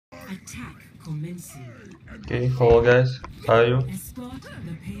Attack commencing. Okay, hello guys. How are you? Escort the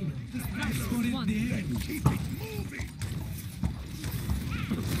payload.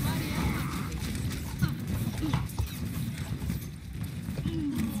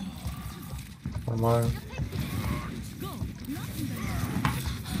 Come on.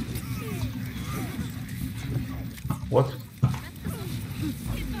 What?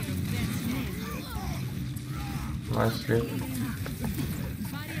 Nicely.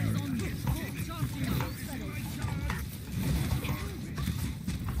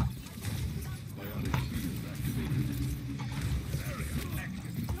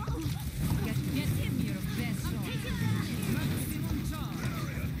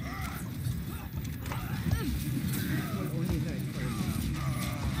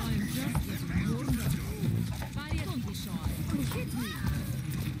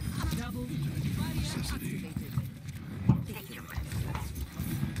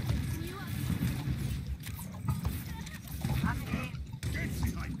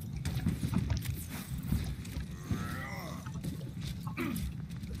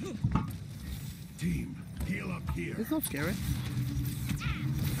 Team, heal up here. It's not scary.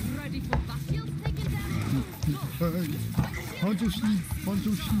 Ready for battle? Taken down. Hanzo sleep.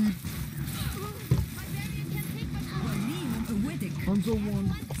 Hanzo sleep. Hanzo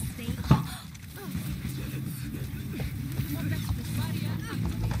one.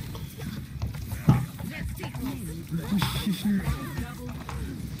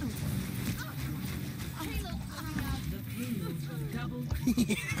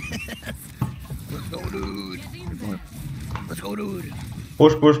 Let's go, dude. Let's go, dude.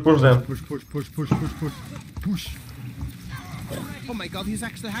 Push them. Push. Oh my god, he's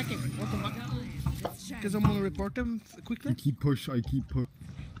actually hacking. What the fuck? Because I'm gonna report him quickly. I keep push. Who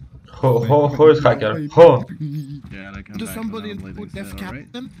is hacker? Who? Yeah, I come Does back somebody without put blading Def set, Cap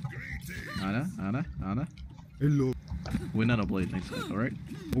alright? them? Anna. Hello. We're not a blading set, alright?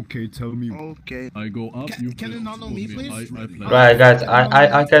 Okay, tell me. Okay. I go up, you Can you play, nano me, please? I play. Right guys,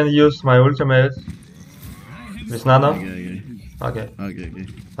 I can use my ultimate. With nano? Okay. Okay.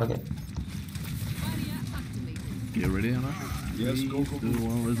 Okay. Get ready, Anna? Yes, go. 3, 2,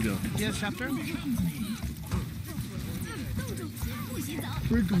 1, let's go. Yes, chapter.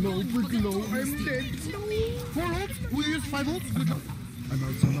 Brick low, I'm dead. 4 ults? We use 5 ults? Good job. I'm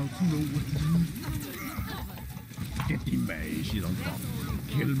out, no. Get in May, she's on top.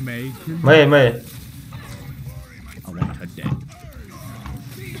 Kill May. May. I want her dead.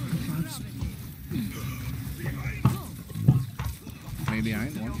 Maybe I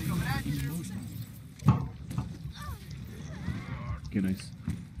ain't one. Okay, nice.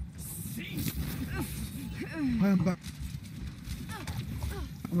 I am back.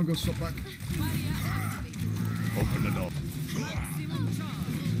 I'm gonna go stop back. Open the door.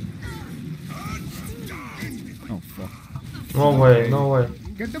 Oh, fuck. No way.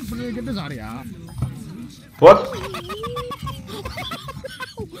 Get the Zarya. What?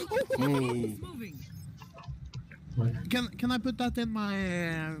 Can I put that in my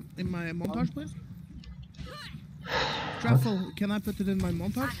montage, please? Truffle, can I put it in my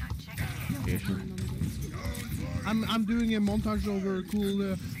montage? Okay, sure. I'm doing a montage over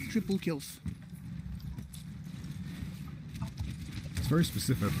cool triple kills. It's very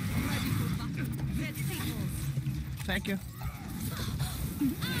specific. Thank you.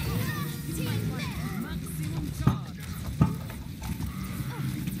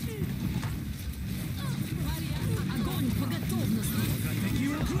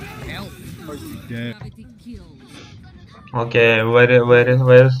 Help. Yeah. Okay,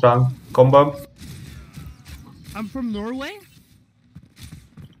 very strong combo. I'm from Norway.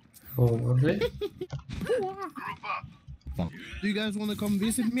 Oh, really? Do you guys want to come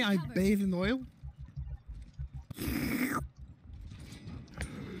visit me? I bathe in oil.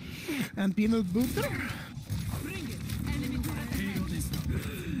 And peanut butter.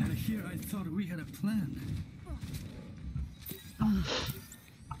 And here I thought we had a plan.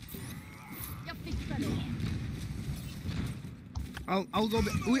 I'll go.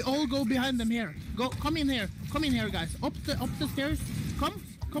 We all go behind them here. Come in here, guys. Up the stairs. Come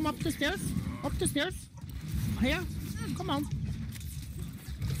up the stairs. Here. Come on.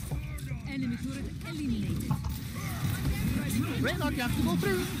 Enemy turret eliminated. Reynard, you have to go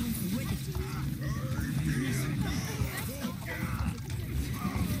through.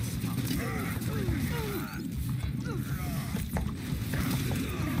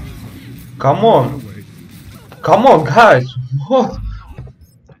 Come on, guys. What?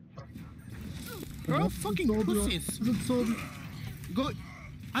 You're all fucking pussies. Go.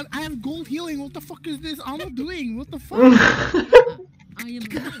 I have gold healing. What the fuck is this Anna doing? What the fuck? I am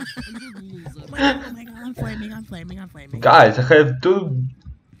not a little loser. Oh my god, I'm flaming. Guys, I have to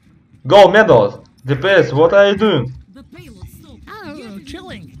go medals. DPS, what are you doing? The payload stopped. I don't know,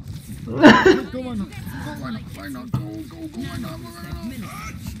 chilling. Go on.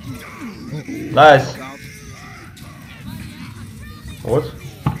 Nice. What?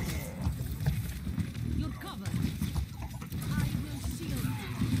 You're covered. I will shield.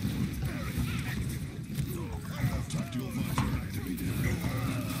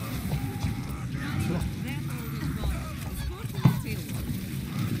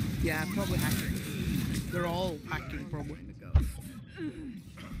 Yeah, probably hacking. They're all hacking, probably.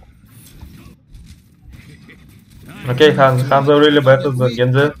 Okay, Hans are really bad at the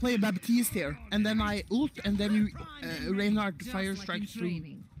Genji. I play Baptiste here, and then I ult, and then you Reinhardt fire strikes through.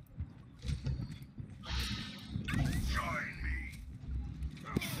 Training.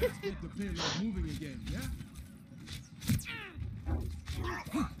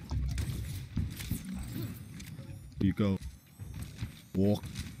 You go. Walk.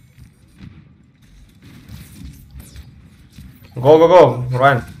 Go,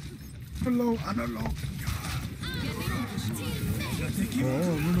 Ryan. Hello, and hello. Oh,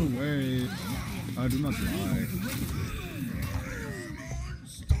 run away. I do not lie.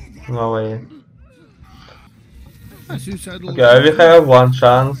 No way. Suicidal. Okay, we have one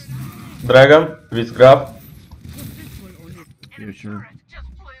chance. Dragon with grab. Yeah, sure.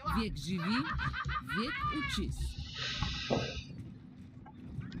 Век живи, век учись.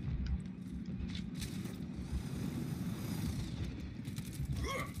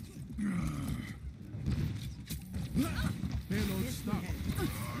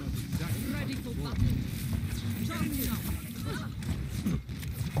 Ready for battle. Charging up.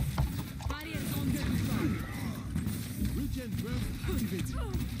 Barriers on the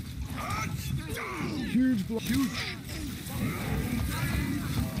Huge block. Huge.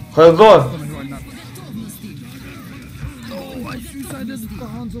 Hands on. Oh, I suicided. The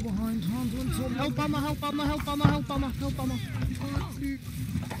hands are behind. Hands on top. Help Anna.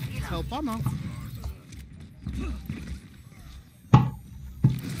 Help Anna.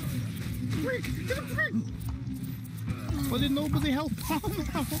 Why did nobody help Anna?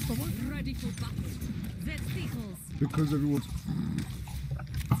 ready for battle. That tickles. Because everyone's.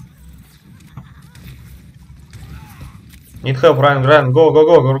 Need help, Ryan. Go,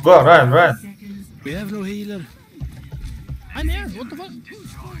 Ryan. Seconds. We have no healer. I'm here. What the fuck?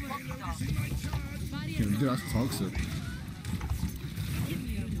 Dude, that's toxic.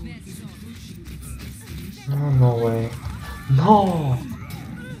 Oh, no way. No.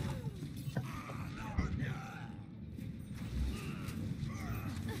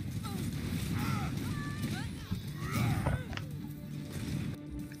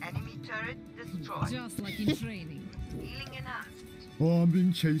 Enemy turret destroyed. Just like in training. Healing enough. Oh, I'm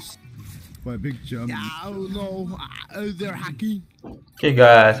being chased by a big German. Yeah, oh no. They're hacking. Okay,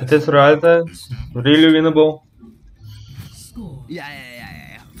 guys, it is right. Really winnable. Score. Yeah.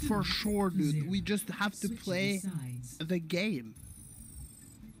 For sure, dude. We just have to Switching play sides. the game.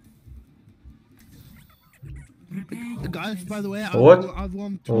 Prepare your Guys, by the way, What? I've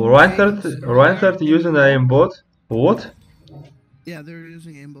won 2 Reinhardt games. using an aimbot. What? Yeah, they're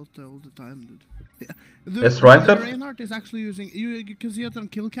using aimbot all the time, dude. Yeah. It's Reinhardt? Reinhardt is actually using. You can see it on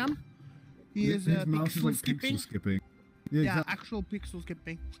kill cam. He is His mouse is pixel like skipping. pixel skipping. Yeah, Yeah, exactly. actual pixel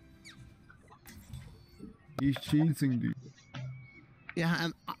skipping. He's cheating, dude. Yeah,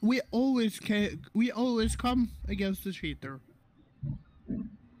 and we always come against the cheater.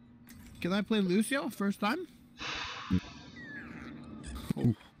 Can I play Lucio first time?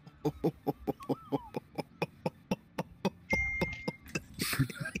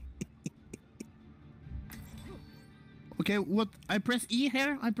 Okay, what? I press E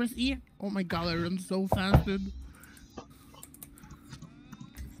here? I press E? Oh my god, I run so fast, dude.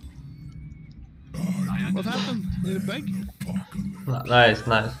 What happened? Did it bug? Nice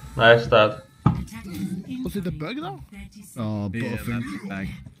start. attacking. Was it a bug though? 30 seconds. Oh, Yeah, buffing. that's bag.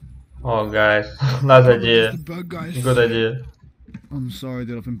 Oh, guys, nice idea. It's the bug, guys. Good idea. I'm sorry,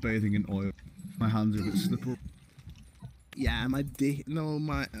 dude. I've been bathing in oil. My hands are a bit slippery. Yeah, my dick. No,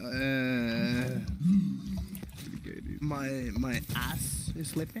 my my ass is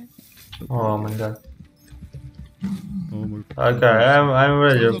slipping. Oh my god. Oh my. Okay, I'm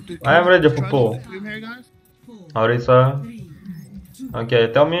ready. I'm ready for pull. Stream here, guys. 4, Arisa. 3, 2,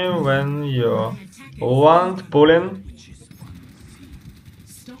 Okay, tell me when you want pulling.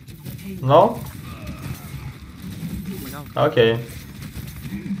 stop the payload. No? Okay.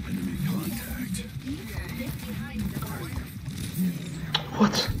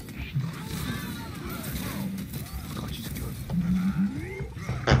 What?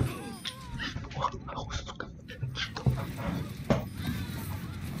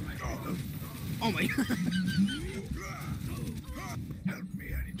 boy. Help me,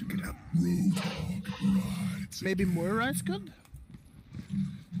 I need to get up. Maybe Moira is good?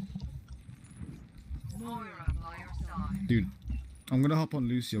 Moira by your side. Dude, I'm gonna hop on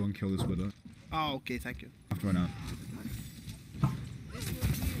Lucio and kill this widow. Oh, okay, thank you. After right now.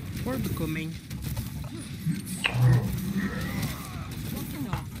 Or becoming.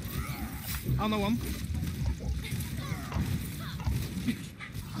 Oh, no one.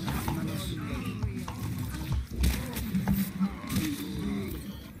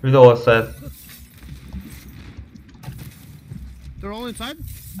 Widow was set. They're all inside?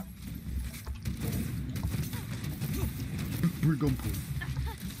 We're going for it.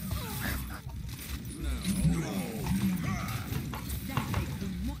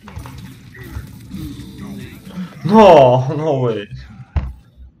 No, no way.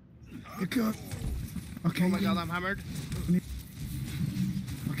 You can't. Okay. Oh my god, I'm hammered.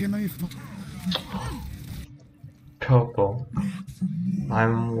 Okay, now you. Purple. I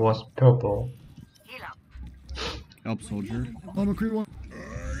was purple. Heal up. Help, soldier. Oh, McCree one.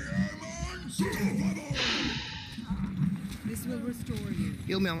 This will restore you.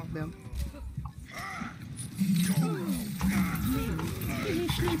 Heal me on them.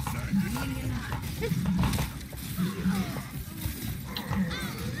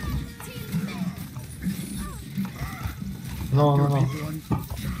 No, no, no. I'm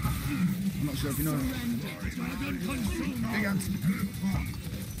not sure if you know. Big ants.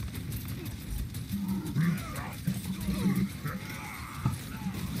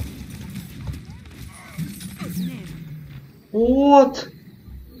 What?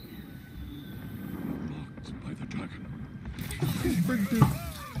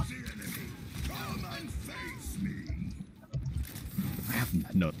 I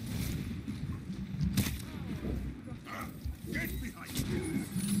haven't. No.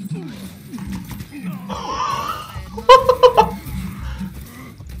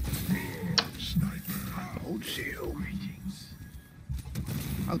 Hold shield.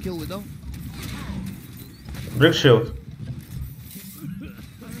 I'll kill Widow. Brick shield.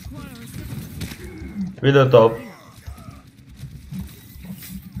 Widow top.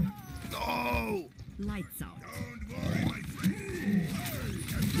 No! Lights out.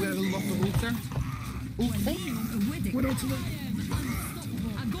 We have a lot of ult there. Ult, ult. What else?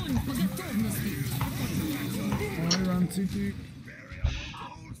 Огонь по готовности. I ran too.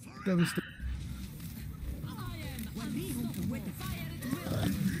 Devastating.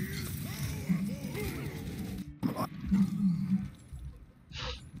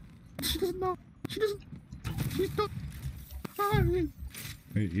 She doesn't know. She doesn't. She's not.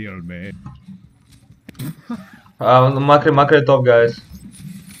 Hey, heal me. Macri top, guys.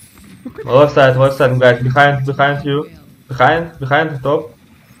 Left side, guys. Behind you. Behind the top.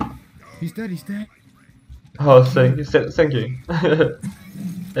 He's dead. He's dead. Oh, thank you.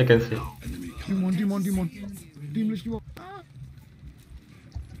 I can see. Demon. Demolish you.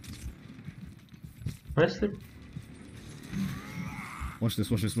 Nice sleep. Watch this.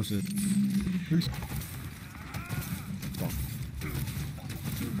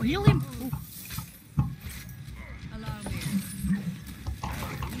 Heal him! Allow me.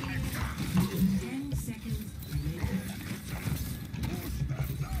 10 seconds.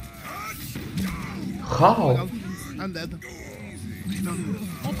 How? I'm dead.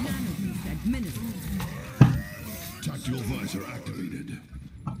 Administered. Tactical visor activated.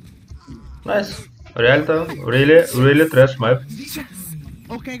 Nice. Really trash map.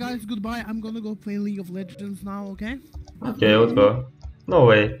 Okay, guys, goodbye. I'm gonna go play League of Legends now, okay? Okay, let's go. No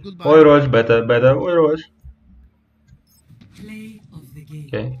way. Goodbye. Overwatch better. Overwatch. Play of the game.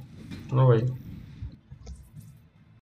 Okay. No way.